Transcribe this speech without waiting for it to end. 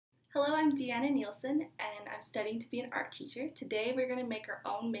Hello, I'm Deanna Nielsen, and I'm studying to be an art teacher. Today we're going to make our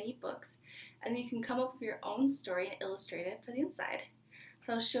own mini books, and you can come up with your own story and illustrate it for the inside.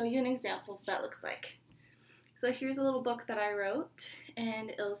 So I'll show you an example of what that looks like. So here's a little book that I wrote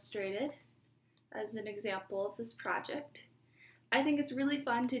and illustrated as an example of this project. I think it's really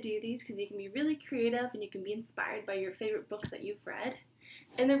fun to do these because you can be really creative and you can be inspired by your favorite books that you've read.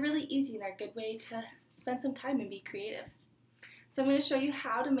 And they're really easy and they're a good way to spend some time and be creative. So I'm going to show you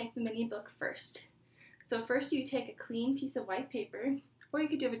how to make the mini book first. So first you take a clean piece of white paper, or you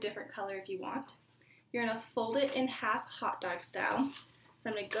could do a different color if you want. You're going to fold it in half hot dog style. So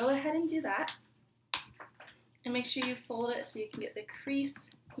I'm going to go ahead and do that. And make sure you fold it so you can get the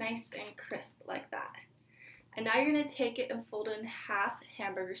crease nice and crisp like that. And now you're going to take it and fold it in half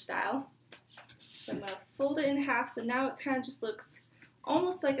hamburger style. So I'm going to fold it in half so now it kind of just looks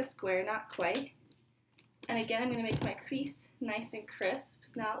almost like a square, not quite. And again, I'm going to make my crease nice and crisp.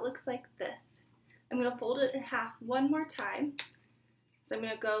 So now it looks like this. I'm going to fold it in half one more time. So I'm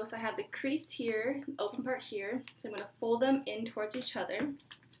going to go, so I have the crease here, the open part here. So I'm going to fold them in towards each other.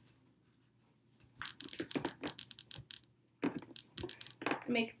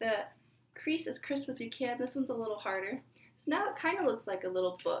 Make the crease as crisp as you can. This one's a little harder. So now it kind of looks like a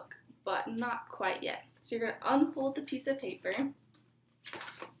little book, but not quite yet. So you're going to unfold the piece of paper.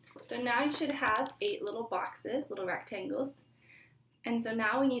 So now you should have 8 little boxes, little rectangles. And so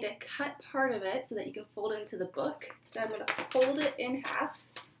now we need to cut part of it so that you can fold it into the book. So I'm going to fold it in half.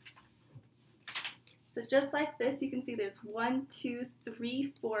 So just like this, you can see there's 1, 2,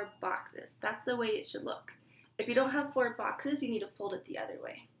 3, 4 boxes. That's the way it should look. If you don't have 4 boxes, you need to fold it the other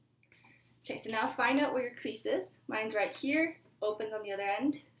way. Okay, so now find out where your crease is. Mine's right here, opens on the other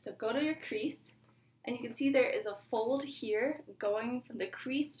end. So go to your crease. And you can see there is a fold here going from the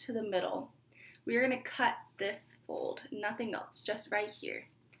crease to the middle. We are going to cut this fold, nothing else, just right here.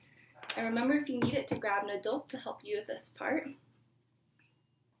 And remember, if you need it, to grab an adult to help you with this part.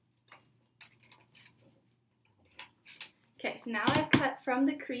 Okay, so now I've cut from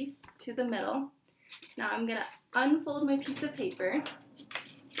the crease to the middle. Now I'm going to unfold my piece of paper.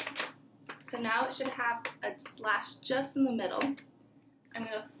 So now it should have a slash just in the middle. I'm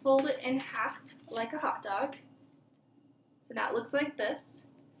going to fold it in half like a hot dog. So now it looks like this.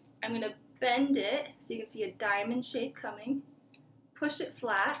 I'm going to bend it so you can see a diamond shape coming. Push it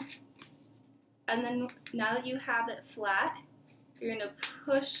flat. And then now that you have it flat, you're going to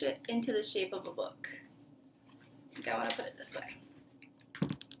push it into the shape of a book. I think I want to put it this way.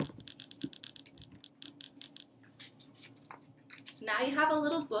 So now you have a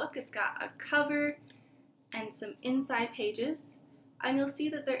little book. It's got a cover and some inside pages. And you'll see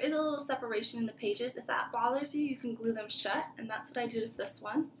that there is a little separation in the pages. If that bothers you, you can glue them shut, and that's what I did with this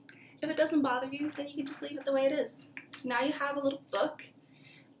one. If it doesn't bother you, then you can just leave it the way it is. So now you have a little book,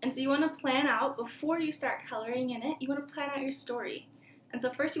 and so you want to plan out, before you start coloring in it, you want to plan out your story. And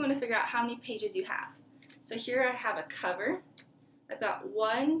so first you want to figure out how many pages you have. So here I have a cover. I've got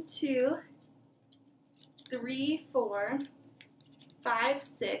 1, 2, 3, 4, 5,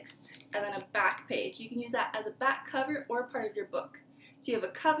 6, and then a back page. You can use that as a back cover or part of your book. So you have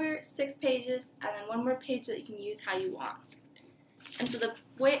a cover, 6 pages, and then one more page that you can use how you want. And so the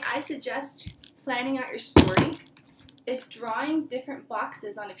way I suggest planning out your story is drawing different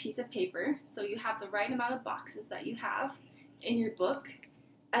boxes on a piece of paper so you have the right amount of boxes that you have in your book,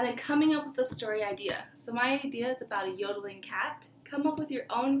 and then coming up with a story idea. So my idea is about a yodeling cat. Come up with your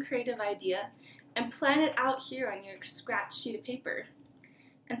own creative idea and plan it out here on your scratch sheet of paper.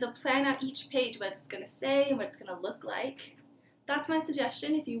 And so plan out each page what it's going to say and what it's going to look like. That's my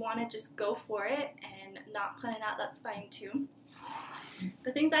suggestion. If you want to just go for it and not plan it out, that's fine too.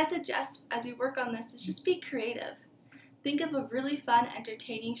 The things I suggest as you work on this is just be creative. Think of a really fun,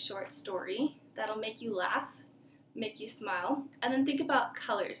 entertaining short story that'll make you laugh, make you smile, and then think about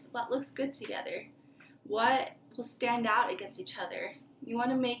colors. What looks good together? What will stand out against each other? You want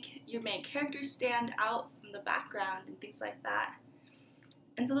to make your main characters stand out from the background and things like that.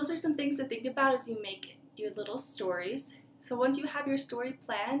 And so those are some things to think about as you make your little stories. So once you have your story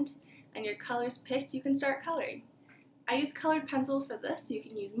planned and your colors picked, you can start coloring. I use colored pencil for this. You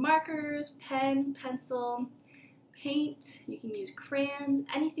can use markers, pen, pencil, paint. You can use crayons,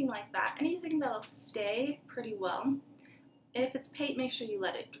 anything like that. Anything that'll stay pretty well. And if it's paint, make sure you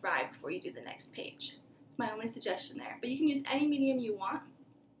let it dry before you do the next page. It's my only suggestion there. But you can use any medium you want.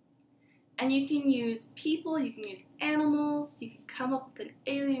 And you can use people, you can use animals, you can come up with an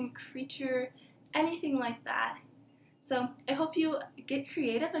alien creature, anything like that. So I hope you get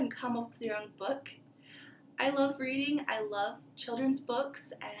creative and come up with your own book. I love reading, I love children's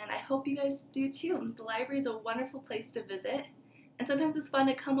books, and I hope you guys do too. The library is a wonderful place to visit, And sometimes it's fun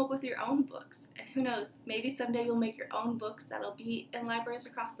to come up with your own books. And who knows, maybe someday you'll make your own books that'll be in libraries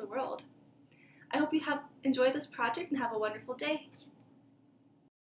across the world. I hope you have enjoyed this project and have a wonderful day.